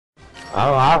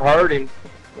Oh, I heard him.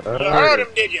 You heard him,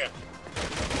 did you?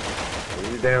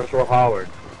 He was damn sure hollered.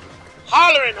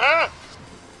 Hollering, huh?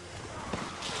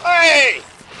 Hey!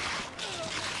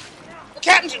 The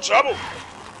captain's in trouble.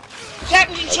 The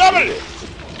captain's in trouble.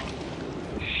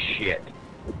 Shit.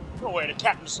 No way the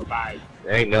captain survived.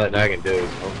 There ain't nothing I can do. I'm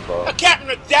The fucked. captain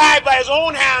would die by his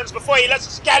own hands before he lets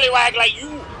a scallywag like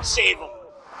you save him.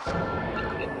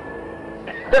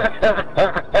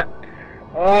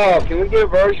 Oh, can we get a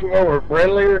version where we're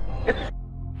friendlier?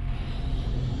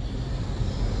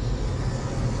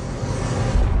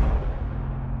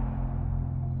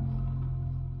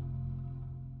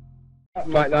 I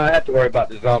might not have to worry about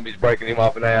the zombies breaking him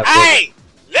off an ass. Hey!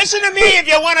 Listen to me if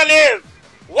you want to live.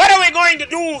 What are we going to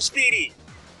do, Speedy?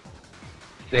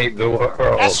 Save the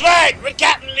world. That's right, with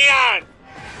Captain Leon.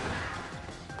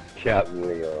 Captain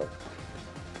Leon.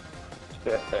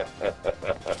 Did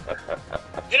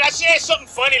I say something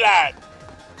funny, lad?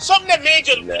 Something that made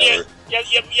your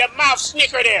mouth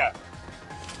snicker there?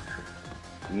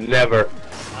 Never.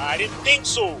 I didn't think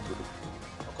so.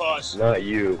 Of course. Not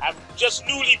you. I've just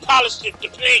newly polished the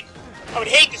plate. I would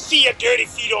hate to see your dirty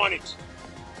feet on it.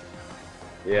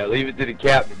 Yeah, leave it to the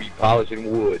captain to be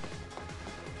polishing wood.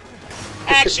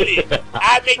 Actually,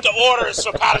 I make the orders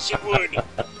for polishing wood. You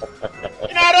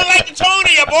know, I don't like the tone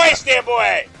of your voice there,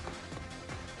 boy.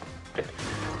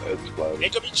 That's funny. There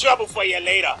could be trouble for you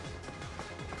later.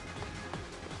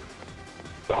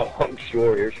 Oh, I'm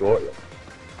sure here shortly.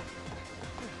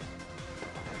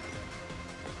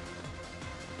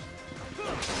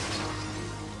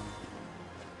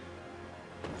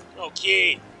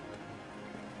 Okay.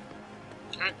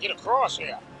 Can't get across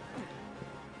here.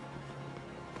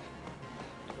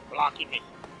 You're blocking me.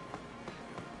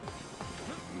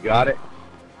 You got it?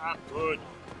 I'm good.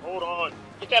 Hold on.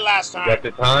 Get that last time. You got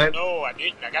the time? No, I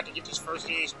didn't. I got to get this first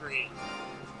aid spray.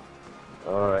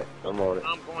 Alright, I'm on it.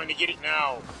 I'm going to get it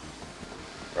now.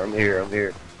 I'm here.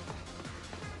 Then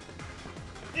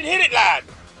hit it, lad.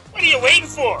 What are you waiting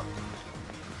for?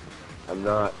 I'm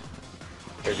not.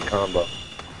 Here's a combo.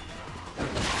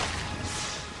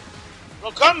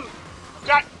 Well, come. I've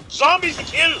got zombies to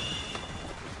kill.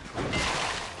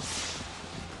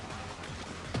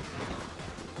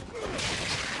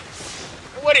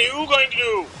 What are you going to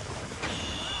do?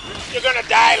 You're gonna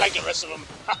die like the rest of them.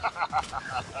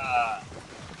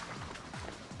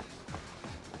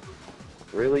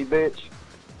 Really, bitch?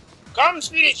 Come,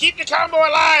 Speedy, keep the combo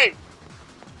alive.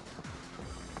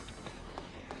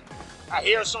 I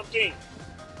hear something.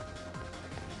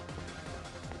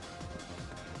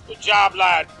 Good job,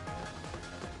 lad.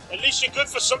 At least you're good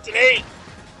for something, eh?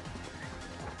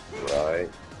 Right.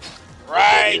 Right. What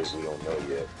that is, we don't know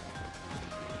yet.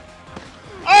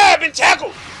 Oh, I've been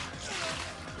tackled.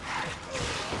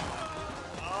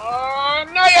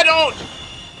 No, you don't.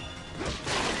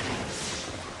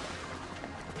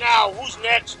 Now, who's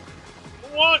next?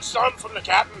 Who wants some from the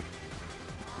captain?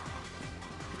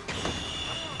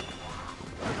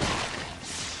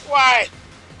 Why?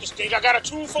 Just think I got a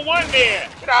 2-for-1 there.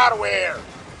 Get out of here.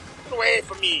 Get away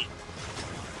from me.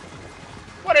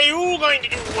 What are you going to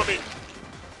do, woman?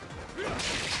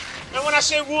 And when I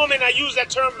say woman, I use that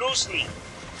term loosely.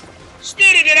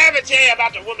 Speedy, did I ever tell you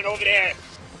about the woman over there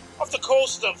off the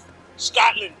coast of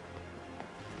Scotland?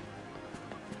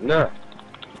 No.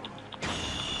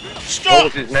 Stop! What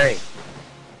was his name?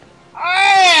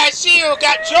 Hey, I see you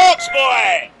got jokes,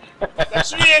 boy.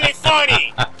 That's really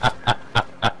funny.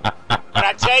 But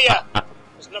I tell you,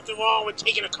 there's nothing wrong with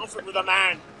taking a comfort with a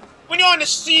man. When you're on the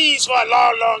seas for a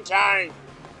long, long time,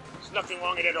 there's nothing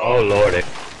wrong with it at all. Oh, Lordy.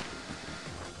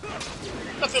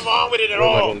 Nothing wrong with it at What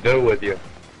am I all. going to do with you?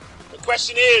 The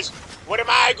question is, what am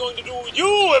I going to do with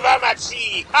you if I'm at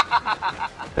sea?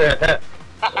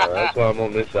 That's why I'm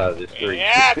on this side of the street.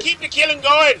 Yeah, keep the killing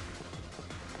going.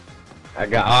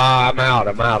 I'm out.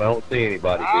 I don't see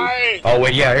anybody, dude. Aye. Oh,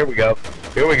 wait, yeah, here we go.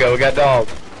 We got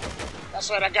dogs. That's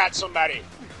right, I got somebody.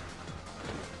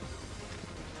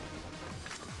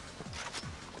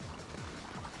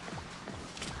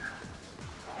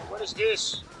 What is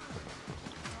this?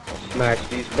 Smash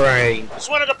these brains. It's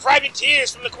one of the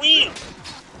privateers from the Queen.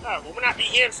 Oh, well, we'll not be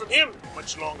hearing from him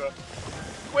much longer.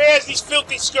 Where's these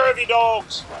filthy, scurvy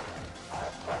dogs?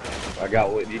 I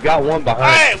got one. You got one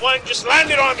behind. Hey, one just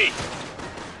landed on me.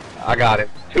 I got him.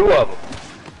 Two of them.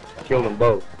 Killed them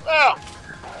both. Well,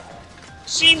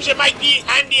 seems you might be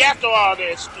handy after all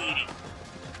there, Speedy.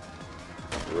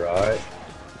 Right.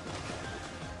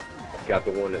 Got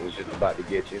the one that was just about to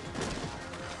get you.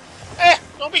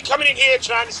 Don't be coming in here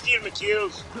trying to steal my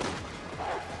kills.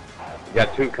 You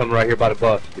got two coming right here by the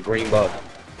bus, the green bus.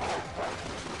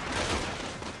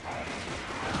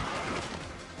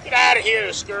 Get out out of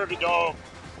here, scurvy dog.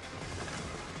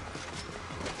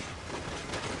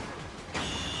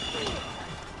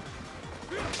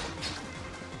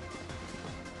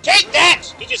 Take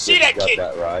that! Did you see that kid?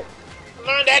 Got that right. I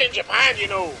learned that in Japan, you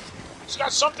know. It's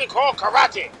got something called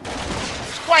karate.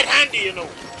 It's quite handy, you know.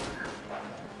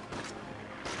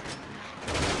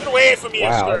 Get away from me,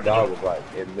 Wow, that dog was like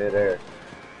in midair.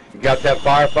 You got that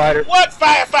firefighter? What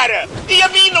firefighter? Do you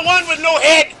mean the one with no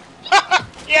head?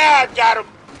 Yeah, I got him.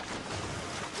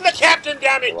 I'm the captain,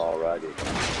 damn it. Well, alrighty.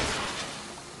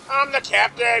 I'm the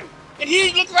captain. And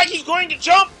he looks like he's going to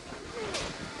jump.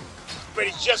 But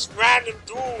he's just ran him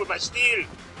through with my steel.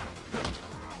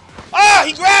 Ah,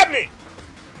 he grabbed me.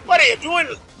 What are you doing?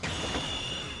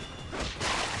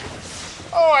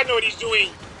 Oh, I know what he's doing.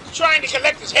 He's trying to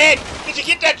collect his head. Did you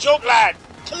get that joke, lad?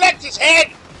 Collect his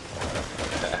head.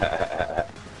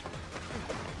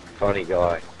 Funny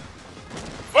guy.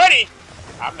 Funny?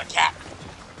 I'm the captain.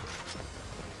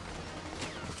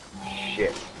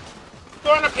 Shit.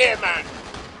 Going up here, man.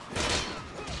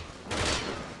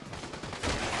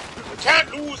 We can't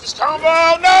lose this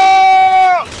combo.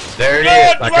 No! There it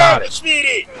Good is. I got work, it.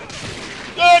 Speedy.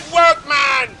 Good work,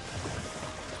 man.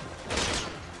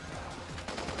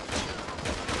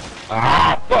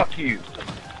 Ah, fuck you.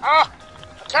 Ah,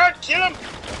 I can't kill him.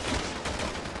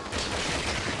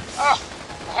 Ah,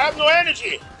 I have no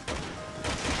energy.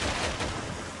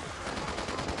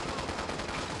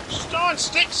 Just throwing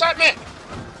sticks at me.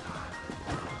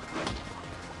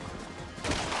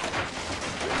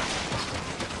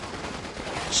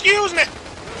 Excuse me.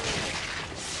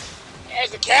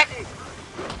 As the captain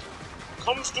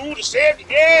comes through to save the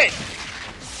day.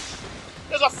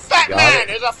 There's a fat man.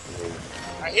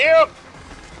 I hear him.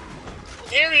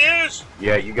 Here he is.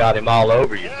 Yeah, you got him all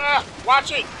over you. Yeah,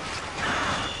 watch it.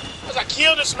 As I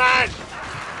kill this man.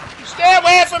 Stay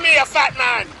away from me, a fat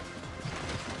man.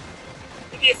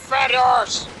 You fat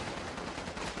arse.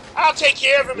 I'll take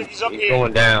care of him if he's up here. He's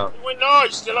going down. No,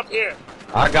 he's still up here.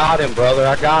 I got him, brother.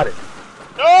 I got it.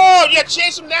 No, you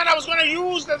chase him down. I was going to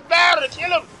use the barrel to kill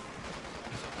him.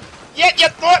 Yet you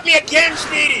thought me again,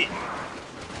 Speedy.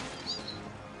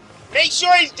 Make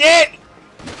sure he's dead.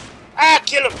 Ah,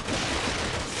 kill him.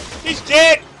 He's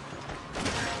dead.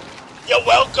 You're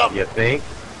welcome. You think?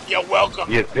 You're welcome.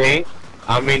 You think?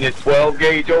 I mean, the 12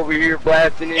 gauge over here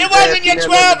blasting his It wasn't your ass,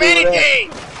 12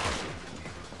 anything.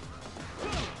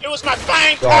 It was my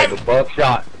fine Sorry, pirate. the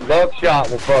buckshot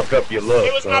will fuck up your look.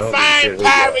 It was my fine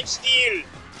pirate steel.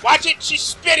 Watch it, she's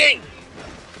spitting.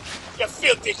 You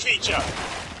filthy creature.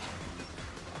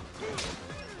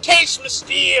 Taste my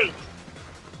steel.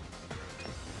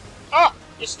 Oh,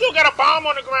 you still got a bomb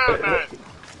on the ground, man.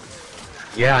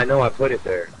 Yeah, I know. I put it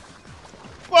there.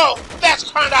 Well, that's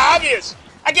kind of obvious.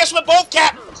 I guess we're both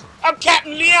captains. I'm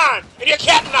Captain Leon, and you're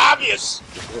Captain Obvious.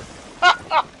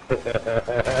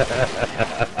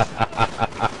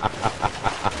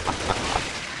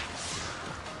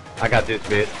 I got this,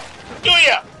 bitch. Do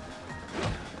ya?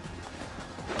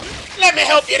 Let me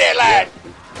help you there, lad.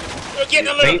 You're getting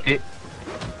a little... Paint it.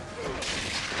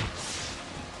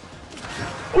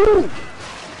 Ooh!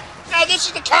 Now, this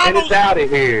is the Get us combos... out of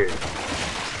here.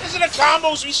 This is the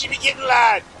combos we should be getting,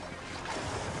 lad.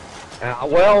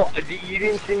 Well, you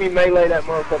didn't see me melee that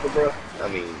motherfucker, bro. I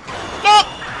mean... Look!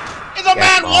 There's a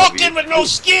man walking obvious. with no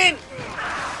skin.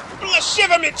 You'll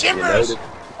shiver me timbers.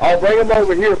 Oh, bring him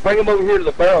over here. Bring him over here to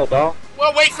the barrel, dog.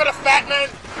 We'll wait for the fat man.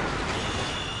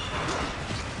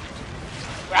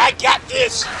 I got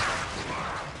this.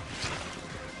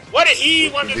 What did he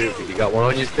want to do? You got one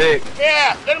on your stick.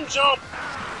 Yeah, let him jump.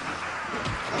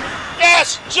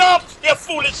 Yes, jump, you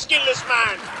foolish, skinless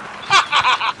man.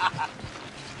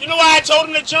 You know why I told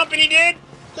him to jump and he did?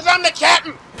 Because I'm the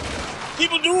captain.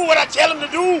 People do what I tell them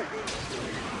to do.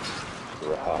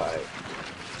 Right.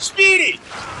 Speedy,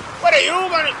 what are you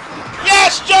gonna...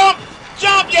 Yes, jump!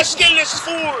 Jump, you skinless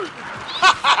fool!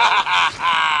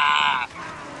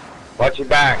 Watch your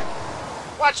back.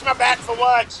 Watch my back for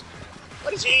what?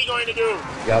 What is he going to do?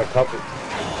 You got a couple.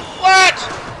 What?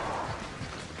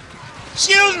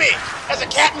 Excuse me, as the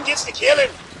captain gets to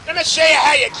killing, let me show you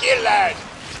how you kill, lad.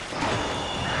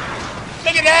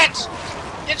 Look at that.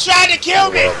 You tried to kill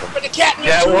me, but the captain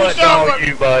is too That strong wasn't for all me.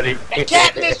 you, buddy. The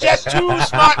captain is just too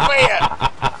smart for you.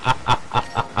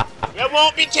 You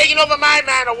won't be taking over my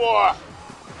man of war.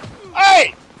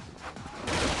 Hey!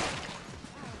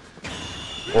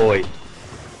 Boy.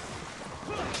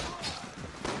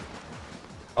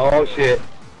 Oh, shit.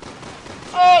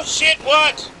 Oh shit,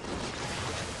 what?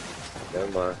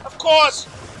 Never mind. Of course.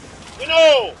 You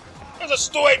know, there's a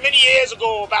story many years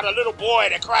ago about a little boy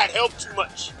that cried help too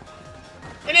much.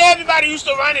 And everybody used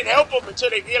to run and help him until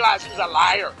they realized he was a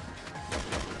liar.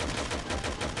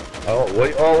 Oh,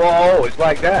 what? Oh, it's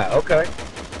like that. Okay.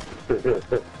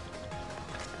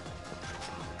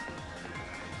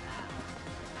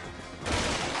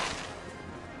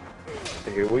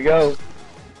 Here we go.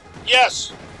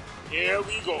 Yes. Here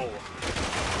we go.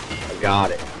 I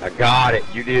got it. I got it.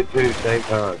 You did too. Same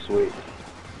time. Sweet.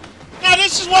 Now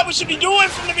this is what we should be doing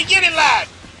from the beginning, lad.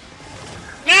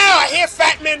 Now I hear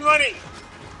fat men running.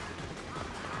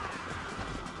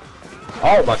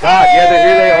 Oh my God! Yeah, they're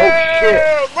here.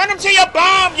 Oh shit! Run them to your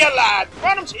bomb, you lad.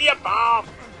 Run them to your bomb.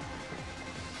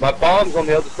 My bomb's on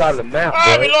the other side of the map,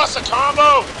 Oh, bro. we lost a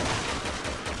combo.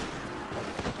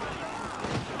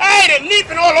 Hey, they're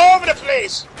leaping all over the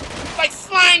place. Like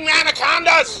flying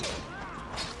anacondas.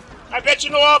 I bet you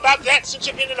know all about that since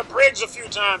you've been in the bridge a few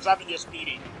times, haven't you,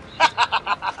 Speedy?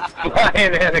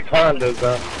 Flying anacondas,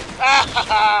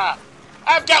 huh?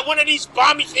 I've got one of these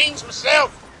bomby things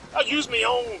myself. I'll use my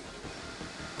own.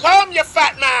 Come, you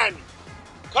fat man.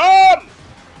 Come.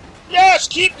 Yes,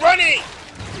 keep running.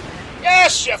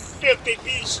 Yes, you filthy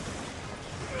beast.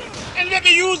 And let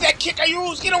me use that kick I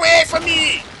use. Get away from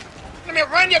me. Let me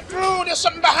run you through. There's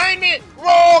something behind me.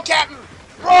 Roll, Captain.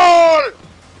 Roll.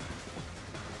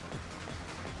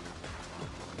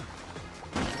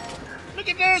 Look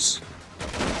at this.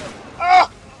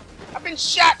 Oh, I've been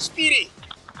shot, Speedy.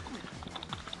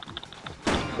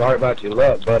 Sorry about your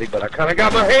luck, buddy, but I kind of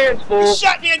got my hands full. He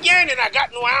shot me again, and I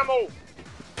got no ammo.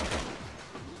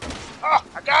 Oh,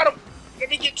 I got him. Let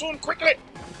me get to him quickly.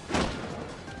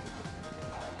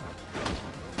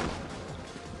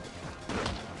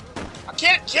 I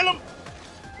can't kill him.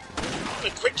 A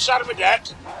quick shot him with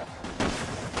that.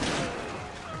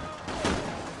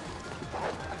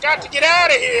 I got to get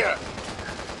out of here.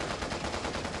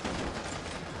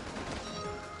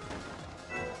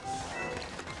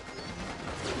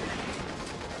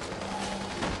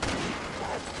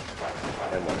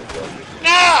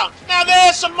 Now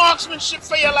there's some marksmanship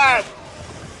for you, lad.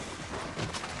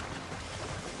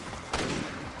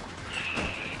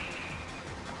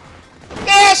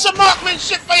 There's some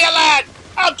marksmanship for you, lad.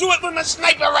 I'll do it with my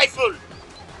sniper rifle.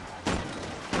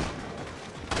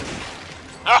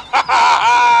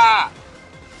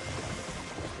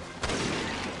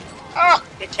 Oh,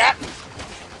 the captain.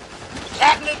 The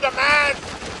captain is the man.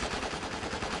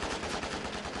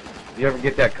 You ever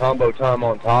get that combo time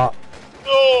on top?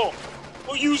 No.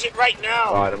 We'll use it right now.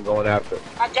 Alright, I'm going after it.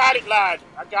 I got it, lad.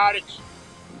 I got it.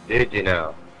 Did you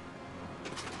now?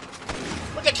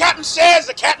 What the captain says,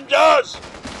 the captain does.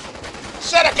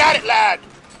 Said I got it, lad.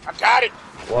 I got it.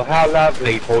 Well, how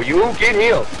lovely for you. Get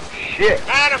him. Shit.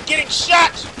 Man, I'm getting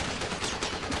shot.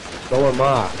 So am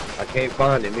I. I can't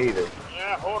find him either.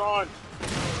 Yeah, hold on.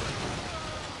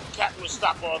 The captain will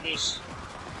stop all this.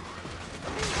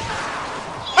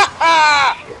 Ha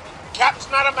ha!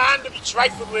 Captain's not a man to be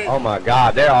trifled with. Oh my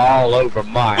God, they're all over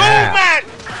my ass.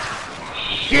 Move,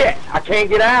 man! Shit, I can't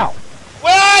get out.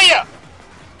 Where are you?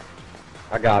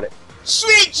 I got it.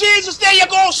 Sweet Jesus, there you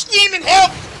go, screaming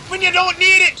help when you don't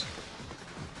need it.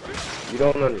 You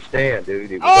don't understand,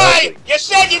 dude. It was Alright, ugly. you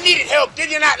said you needed help,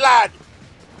 did you not, lad?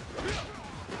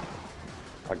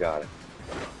 I got it.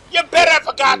 You better have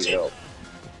forgotten. Need help.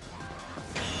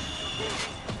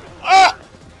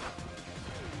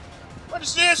 What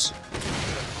is this?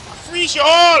 Freeze you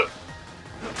all!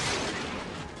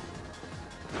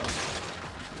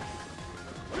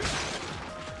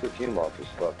 Took him off his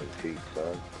fucking feet,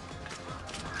 son.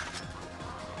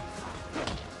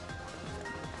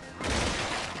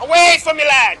 Away from me,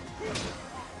 lad!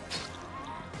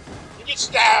 You get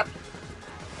stabbed.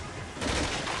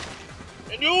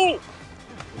 And you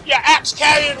axe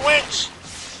carrying wench.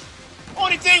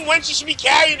 Only thing wenches should be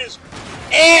carrying is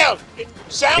ale and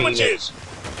sandwiches.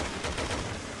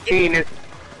 Penis.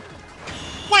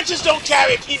 Wenches don't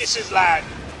carry penises, lad.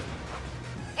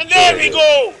 And there we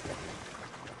go.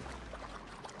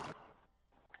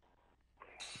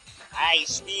 Aye,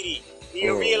 Speedy. Do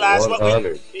you realize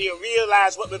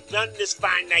what we've done this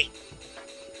fine night?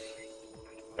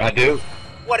 I do.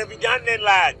 What have we done then,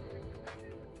 lad?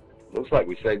 Looks like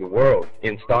we saved the world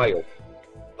in style.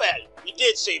 Well, you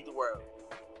did save the world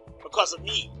because of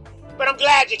me. But I'm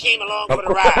glad you came along for the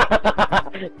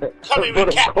ride. Coming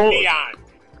with Captain Leon.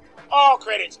 All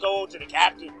credits go to the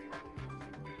captain.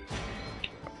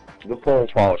 The pole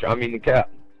polisher. I mean the cap.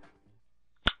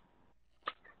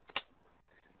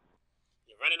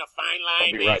 You're running a fine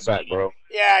line, I'll be right back, bro.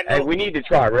 Yeah, I know. Hey, we need to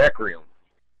try Requiem.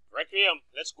 Requiem,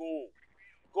 let's go.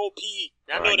 Go pee.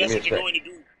 I know Alright, that's give me what a you're sec. going to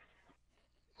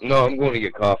do. No, I'm going to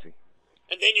get coffee.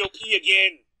 And then you'll pee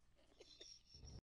again.